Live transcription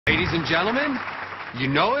Ladies and gentlemen, you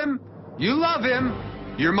know him, you love him,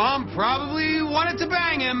 your mom probably wanted to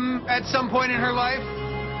bang him at some point in her life.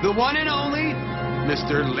 The one and only,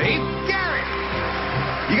 Mr. Leif Garrett.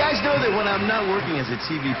 You guys know that when I'm not working as a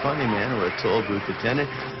TV funny man or a toll booth attendant,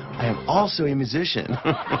 I am also a musician.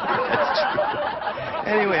 That's true.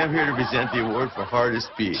 Anyway, I'm here to present the award for hardest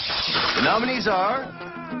beat. The nominees are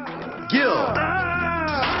Gil.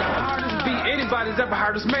 The hardest beat anybody's ever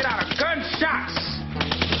heard is made out of gunshots.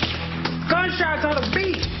 Gunshots on a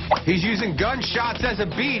beat. He's using gunshots as a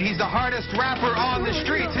beat. He's the hardest rapper on the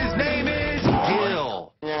streets. His name is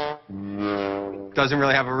Gil. Doesn't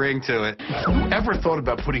really have a ring to it. Who ever thought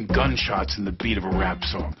about putting gunshots in the beat of a rap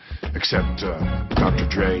song? Except Dr.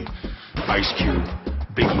 Dre, Ice Cube,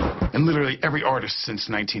 Biggie, and literally every artist since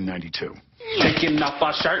 1992. Taking off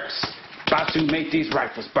our shirts, about to make these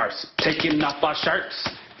rifles burst. Taking off our shirts,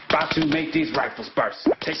 about to make these rifles burst.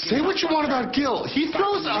 Say what you want about Gil. He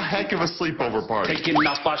throws a heck of a sleepover party. Taking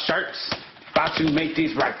off our shirts, about to make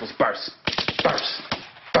these rifles burst. Burst,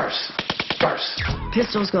 burst, burst.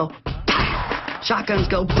 Pistols go, shotguns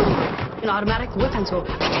go, boom, and automatic weapons go,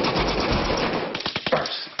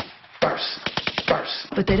 burst, burst, burst.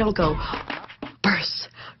 but they don't go, burst,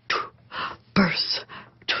 burst.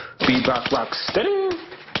 Bebop rock steady,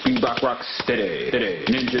 bebop rock steady, steady.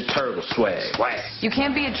 Ninja Turtle swag, swag. You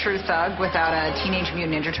can't be a true thug without a Teenage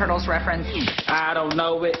Mutant Ninja Turtles reference. I don't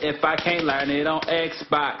know it if I can't learn it on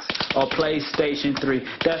Xbox or PlayStation 3.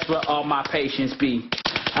 That's where all my patience be.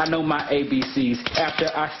 I know my ABCs. After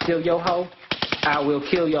I steal your hoe, I will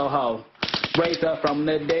kill your hoe. Raise her from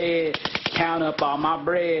the dead, count up all my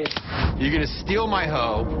bread. You're gonna steal my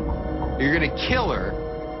hoe, you're gonna kill her,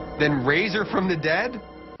 then raise her from the dead?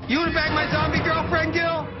 You wanna bang my zombie girlfriend,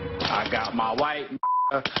 Gil? I got my white,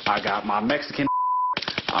 I got my Mexican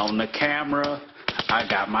on the camera, I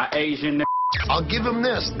got my Asian. I'll give him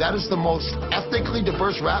this. That is the most ethnically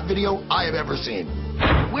diverse rap video I have ever seen.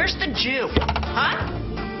 Where's the Jew? Huh?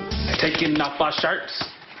 Taking off our shirts,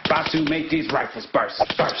 about to make these rifles burst,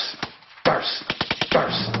 burst, burst,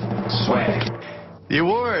 burst. Swag. The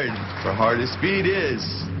award for hardest beat is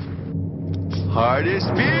Hardest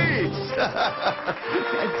Beats.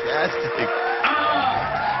 Fantastic.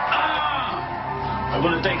 I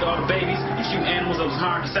want to thank all the babies and cute animals that was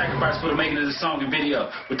hard to sacrifice for the making of the song and video.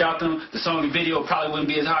 Without them, the song and video probably wouldn't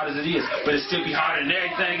be as hard as it is, but it'd still be harder than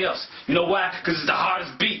everything else. You know why? Because it's the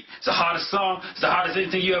hardest beat, it's the hardest song, it's the hardest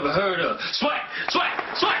anything you ever heard of. Swag, swag,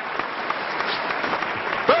 swag!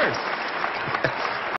 First.